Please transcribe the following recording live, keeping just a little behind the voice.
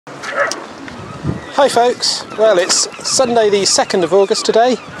Hi folks, well it's Sunday the 2nd of August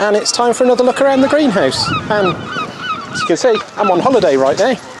today and it's time for another look around the greenhouse, and as you can see I'm on holiday right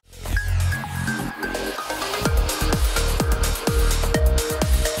now.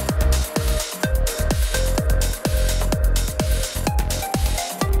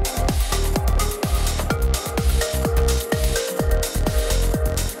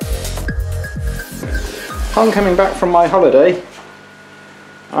 Upon coming back from my holiday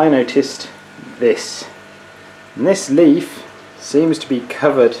I noticed this, and this leaf seems to be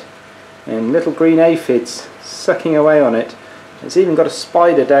covered in little green aphids sucking away on it. It's even got a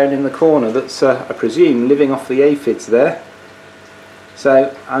spider down in the corner that's I presume living off the aphids there.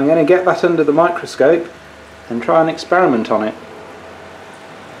 So I'm going to get that under the microscope and try and experiment on it.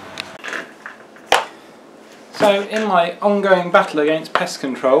 So in my ongoing battle against pest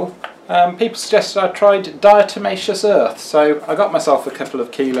control, people suggested I tried Diatomaceous Earth, so I got myself a couple of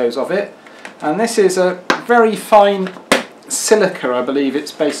kilos of it. And this is a very fine silica, I believe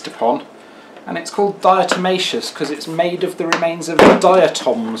it's based upon, and it's called diatomaceous because it's made of the remains of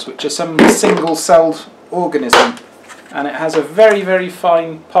diatoms, which are some single-celled organism, and it has a very, very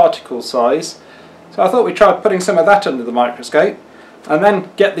fine particle size. So I thought we'd try putting some of that under the microscope and then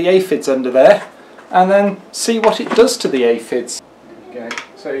get the aphids under there and then see what it does to the aphids. There you go.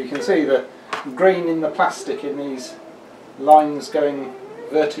 So you can see the grain in the plastic in these lines going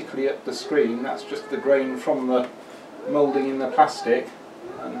vertically up the screen. That's just the grain from the moulding in the plastic,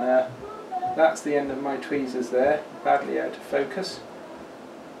 and that's the end of my tweezers there, badly out of focus,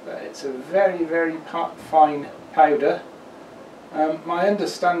 but it's a very, very fine powder. My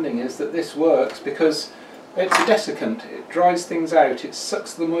understanding is that this works because it's a desiccant, it dries things out, it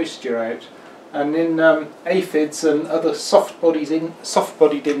sucks the moisture out, and in aphids and other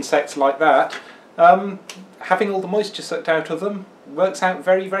soft-bodied insects like that, having all the moisture sucked out of them works out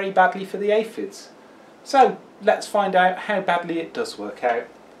very, very badly for the aphids. So let's find out how badly it does work out.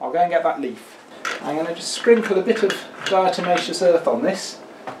 I'll go and get that leaf. I'm going to just sprinkle a bit of Diatomaceous Earth on this,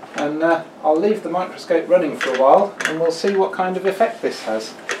 and I'll leave the microscope running for a while and we'll see what kind of effect this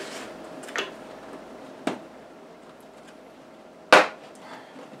has.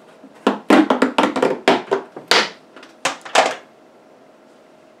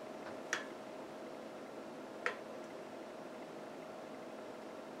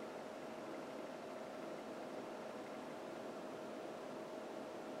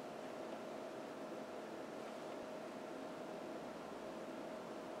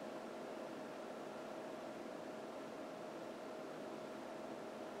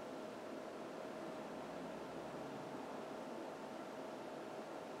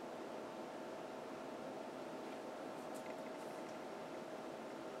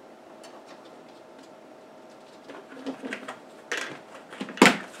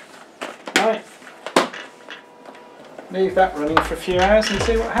 Right, leave that running for a few hours and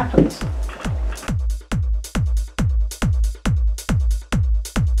see what happens.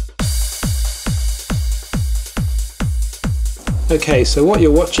 Okay, so what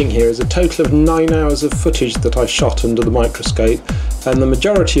you're watching here is a total of 9 hours of footage that I shot under the microscope, and the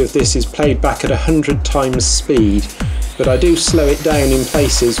majority of this is played back at 100 times speed, but I do slow it down in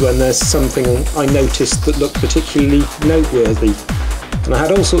places when there's something I noticed that looked particularly noteworthy. And I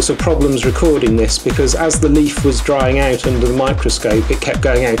had all sorts of problems recording this because as the leaf was drying out under the microscope it kept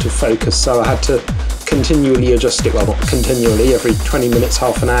going out of focus, so I had to continually adjust it. Well, not continually, every 20 minutes,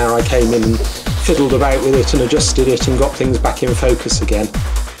 half an hour I came in and fiddled about with it and adjusted it and got things back in focus again.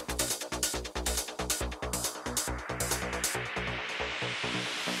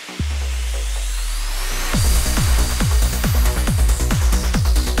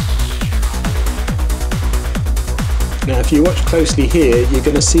 Now if you watch closely here you're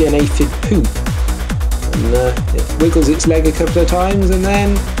going to see an aphid poop, and it wiggles its leg a couple of times and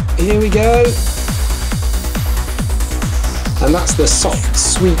then here we go, and that's the soft,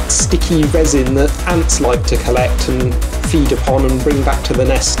 sweet, sticky resin that ants like to collect and feed upon and bring back to the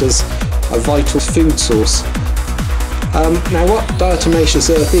nest as a vital food source. Now what Diatomaceous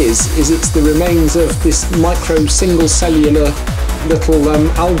Earth is it's the remains of this micro single-cellular little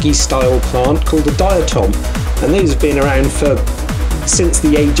algae style plant called a diatom, and these have been around since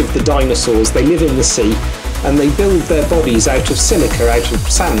the age of the dinosaurs. They live in the sea and they build their bodies out of silica, out of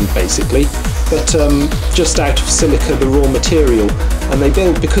sand basically, but just out of silica, the raw material, and they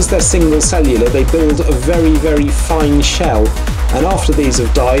build, because they're single cellular, they build a very, very fine shell, and after these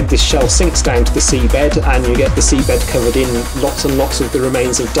have died this shell sinks down to the seabed and you get the seabed covered in lots and lots of the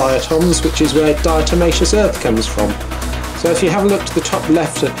remains of diatoms, which is where Diatomaceous Earth comes from. So if you have a look to the top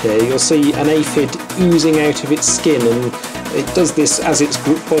left up here, you'll see an aphid oozing out of its skin, and It does this as its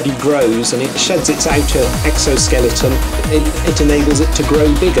body grows and it sheds its outer exoskeleton. It enables it to grow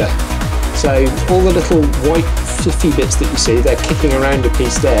bigger. So all the little white fluffy bits that you see, they're kicking around a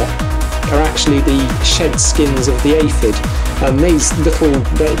piece there, are actually the shed skins of the aphid. And these little,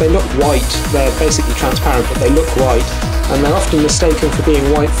 they look white, they're basically transparent, but they look white. And they're often mistaken for being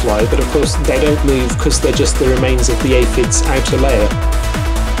whitefly, but of course they don't move because they're just the remains of the aphid's outer layer.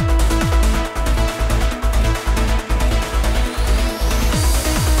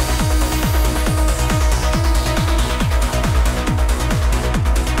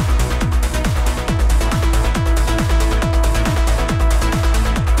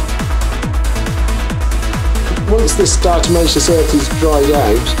 Once this diatomaceous earth is dried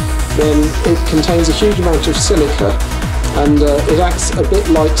out, then it contains a huge amount of silica, and it acts a bit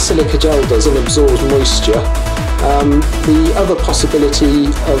like silica gel does and absorbs moisture. The other possibility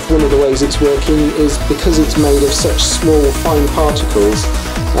of one of the ways it's working is because it's made of such small fine particles,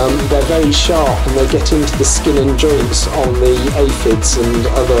 they're very sharp and they get into the skin and joints on the aphids and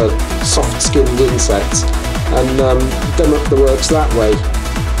other soft-skinned insects and gum up the works that way.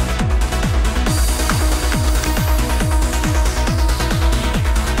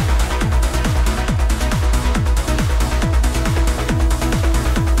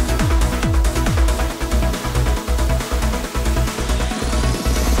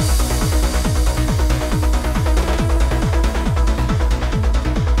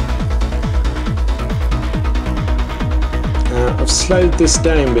 I've slowed this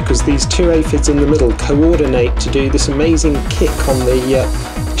down because these two aphids in the middle coordinate to do this amazing kick on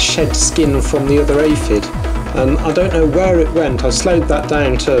the shed skin from the other aphid, and I don't know where it went. I slowed that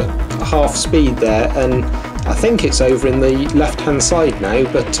down to half speed there, and I think it's over in the left hand side now,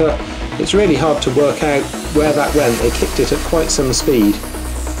 but it's really hard to work out where that went. They kicked it at quite some speed.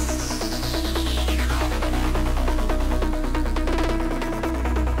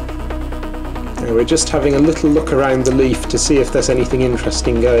 We're just having a little look around the leaf to see if there's anything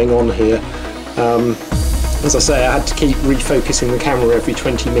interesting going on here. As I say, I had to keep refocusing the camera every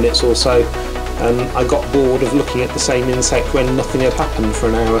 20 minutes or so, and I got bored of looking at the same insect when nothing had happened for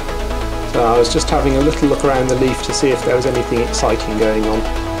an hour. So I was just having a little look around the leaf to see if there was anything exciting going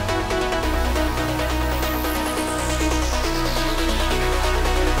on.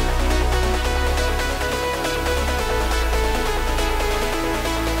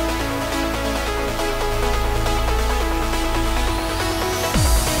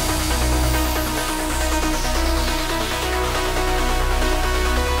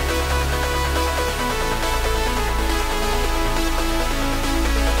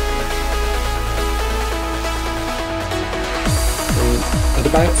 At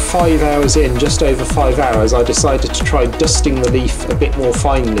about 5 hours in, just over 5 hours, I decided to try dusting the leaf a bit more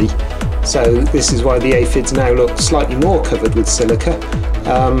finely. So this is why the aphids now look slightly more covered with silica,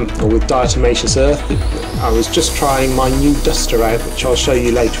 or with diatomaceous earth. I was just trying my new duster out, which I'll show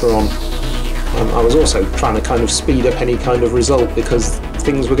you later on. I was also trying to kind of speed up any kind of result because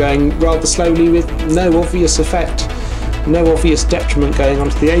things were going rather slowly with no obvious effect, no obvious detriment going on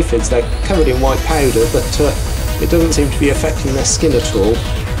to the aphids. They're covered in white powder, but it doesn't seem to be affecting their skin at all.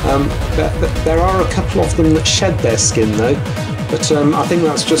 There are a couple of them that shed their skin though, but I think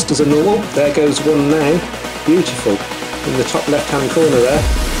that's just as a normal. There goes one now, beautiful, in the top left hand corner there.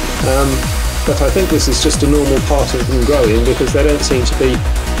 But I think this is just a normal part of them growing because they don't seem to be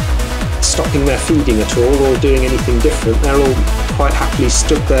stopping their feeding at all or doing anything different. They're all quite happily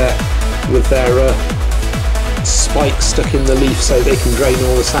stood there with their spike stuck in the leaf so they can drain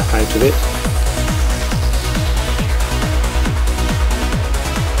all the sap out of it.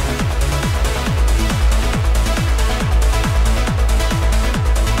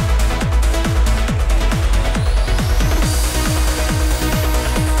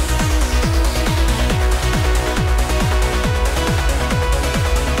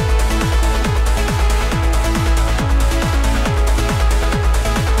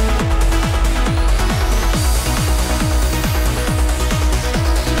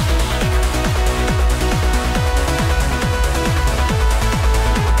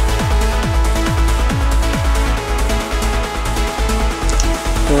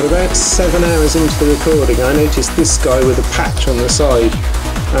 About 7 hours into the recording, I noticed this guy with a patch on the side,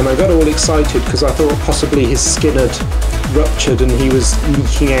 and I got all excited because I thought possibly his skin had ruptured and he was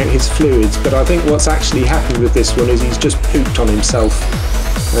leaking out his fluids, but I think what's actually happened with this one is he's just pooped on himself,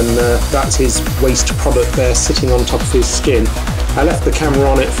 and that's his waste product there sitting on top of his skin. I left the camera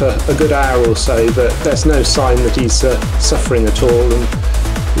on it for a good hour or so, but there's no sign that he's suffering at all, and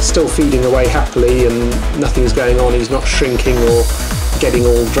he's still feeding away happily and nothing's going on. He's not shrinking or getting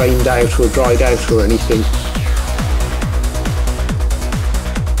all drained out or dried out or anything.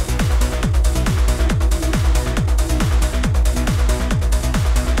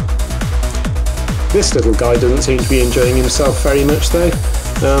 This little guy doesn't seem to be enjoying himself very much though.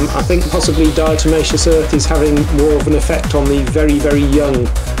 I think possibly Diatomaceous Earth is having more of an effect on the very, very young.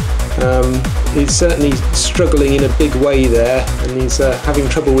 He's certainly struggling in a big way there, and he's having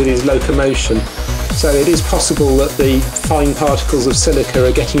trouble with his locomotion. So it is possible that the fine particles of silica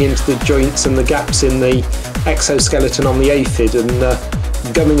are getting into the joints and the gaps in the exoskeleton on the aphid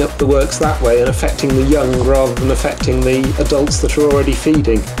and gumming up the works that way and affecting the young rather than affecting the adults that are already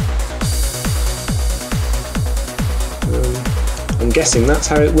feeding. I'm guessing that's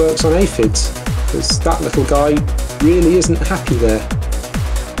how it works on aphids, because that little guy really isn't happy there.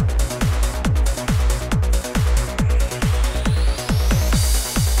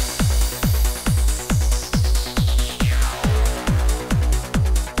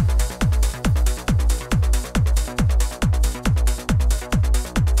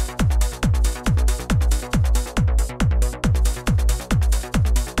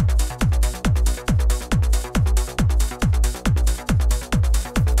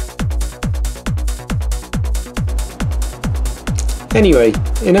 Anyway,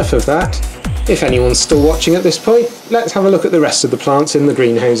 enough of that. If anyone's still watching at this point, let's have a look at the rest of the plants in the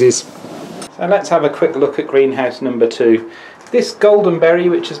greenhouses. So let's have a quick look at greenhouse number 2. This goldenberry,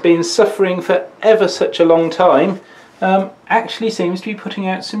 which has been suffering for ever such a long time, actually seems to be putting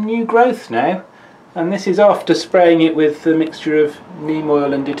out some new growth now. And this is after spraying it with a mixture of neem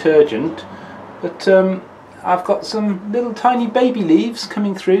oil and detergent. But I've got some little tiny baby leaves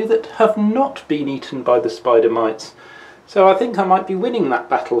coming through that have not been eaten by the spider mites. So I think I might be winning that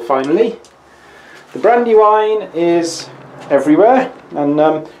battle finally. The brandywine is everywhere,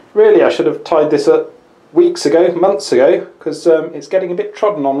 and really I should have tied this up weeks ago, months ago, because it's getting a bit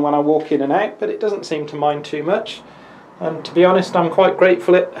trodden on when I walk in and out, but it doesn't seem to mind too much. And to be honest, I'm quite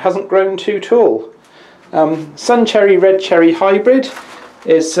grateful it hasn't grown too tall. Sun cherry, red cherry hybrid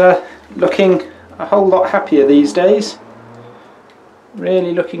is looking a whole lot happier these days.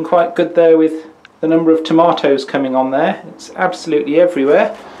 Really looking quite good there with the number of tomatoes coming on there. It's absolutely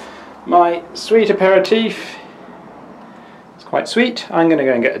everywhere. My sweet aperitif is quite sweet. I'm going to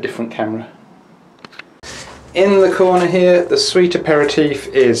go and get a different camera. In the corner here, the sweet aperitif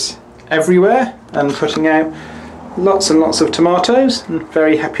is everywhere and putting out lots and lots of tomatoes. I'm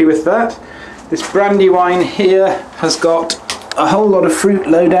very happy with that. This brandywine here has got a whole lot of fruit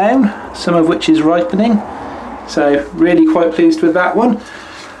low down, some of which is ripening. So really quite pleased with that one.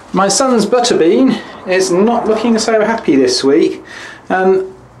 My son's butterbean is not looking so happy this week,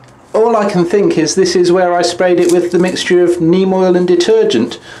 and all I can think is this is where I sprayed it with the mixture of neem oil and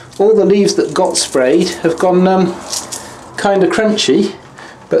detergent. All the leaves that got sprayed have gone kind of crunchy,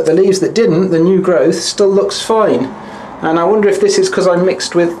 but the leaves that didn't, the new growth, still looks fine. And I wonder if this is because I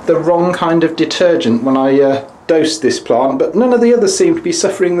mixed with the wrong kind of detergent when I dosed this plant, but none of the others seem to be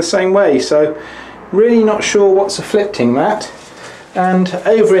suffering the same way, so really not sure what's afflicting that. And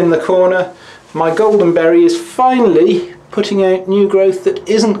over in the corner, my goldenberry is finally putting out new growth that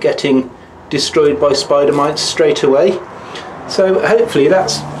isn't getting destroyed by spider mites straight away. So hopefully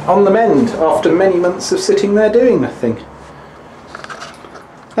that's on the mend after many months of sitting there doing nothing.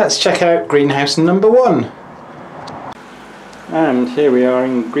 Let's check out greenhouse number 1. And here we are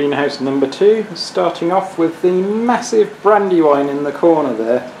in greenhouse number 2, starting off with the massive brandywine in the corner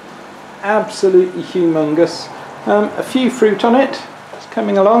there. Absolutely humongous. A few fruit on it, it's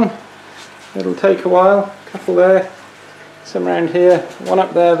coming along. It'll take a while. A couple there, some around here, one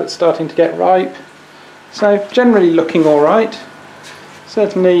up there that's starting to get ripe. So generally looking alright.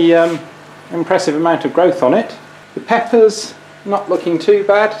 Certainly impressive amount of growth on it. The peppers not looking too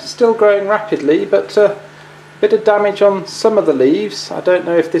bad, still growing rapidly, but a bit of damage on some of the leaves. I don't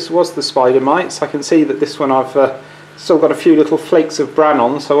know if this was the spider mites. I can see that this one I've still got a few little flakes of bran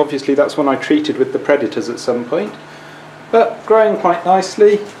on, so obviously that's one I treated with the predators at some point. But growing quite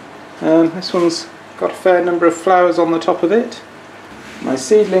nicely. This one's got a fair number of flowers on the top of it. My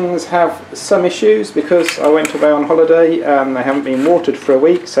seedlings have some issues because I went away on holiday and they haven't been watered for a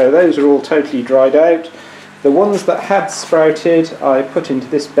week, so those are all totally dried out. The ones that had sprouted I put into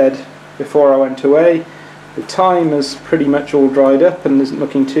this bed before I went away. The thyme has pretty much all dried up and isn't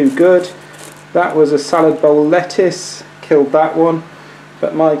looking too good. That was a salad bowl lettuce, killed that one.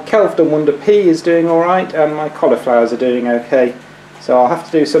 But my Kelvedon Wonder pea is doing alright and my cauliflowers are doing okay. So I'll have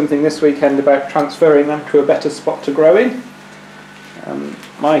to do something this weekend about transferring them to a better spot to grow in.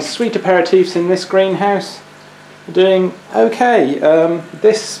 My sweet aperitifs in this greenhouse are doing okay.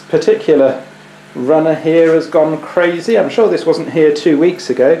 This particular runner here has gone crazy. I'm sure this wasn't here 2 weeks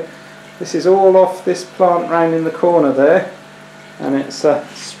ago. This is all off this plant round in the corner there, and it's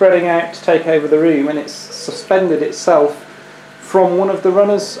spreading out to take over the room, and it's suspended itself from one of the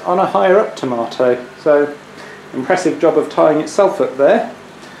runners on a higher up tomato. So impressive job of tying itself up there.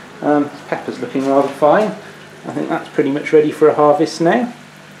 Pepper's looking rather fine. I think that's pretty much ready for a harvest now.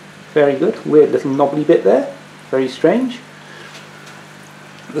 Very good. Weird little knobbly bit there. Very strange.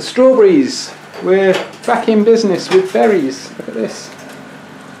 The strawberries. We're back in business with berries. Look at this.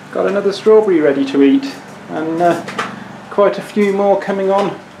 Got another strawberry ready to eat, and quite a few more coming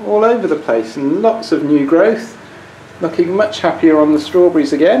on all over the place, and lots of new growth. Looking much happier on the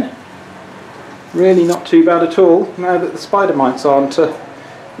strawberries again. Really not too bad at all now that the spider mites aren't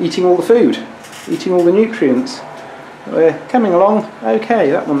eating all the food, eating all the nutrients. We're coming along okay.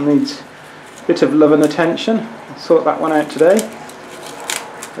 That one needs a bit of love and attention. I'll sort that one out today.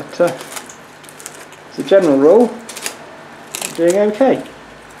 But as a general rule, we're doing okay.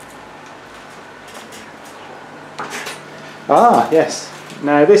 Ah, yes.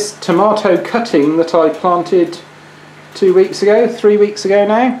 Now this tomato cutting that I planted 2 weeks ago, 3 weeks ago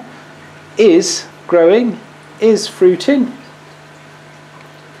now, is growing, is fruiting.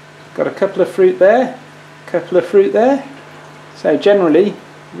 Got a couple of fruit there, couple of fruit there. So generally,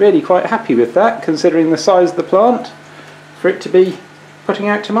 really quite happy with that, considering the size of the plant. For it to be putting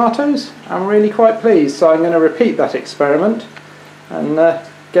out tomatoes, I'm really quite pleased. So I'm going to repeat that experiment and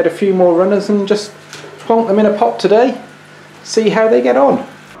get a few more runners and just plonk them in a pot today. See how they get on.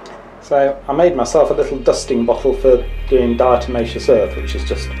 So I made myself a little dusting bottle for doing Diatomaceous Earth, which is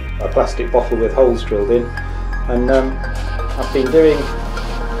just a plastic bottle with holes drilled in. And I've been doing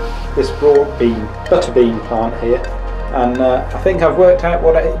this broad bean, butter bean plant here, and I think I've worked out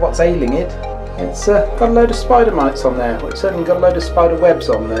what's ailing it. It's got a load of spider mites on there. Well, it's certainly got a load of spider webs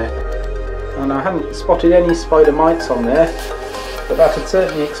on there, and I haven't spotted any spider mites on there, but that would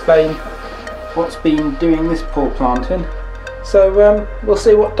certainly explain what's been doing this poor planting. So we'll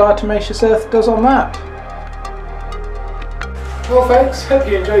see what Diatomaceous Earth does on that. Well folks, hope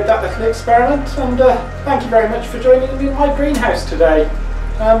you enjoyed that little experiment, and thank you very much for joining me in my greenhouse today.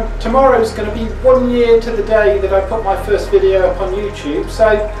 Tomorrow's going to be 1 year to the day that I put my first video up on YouTube,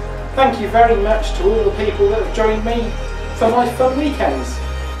 so thank you very much to all the people that have joined me for my fun weekends.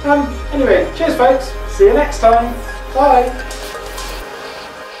 Anyway, cheers folks, see you next time, bye!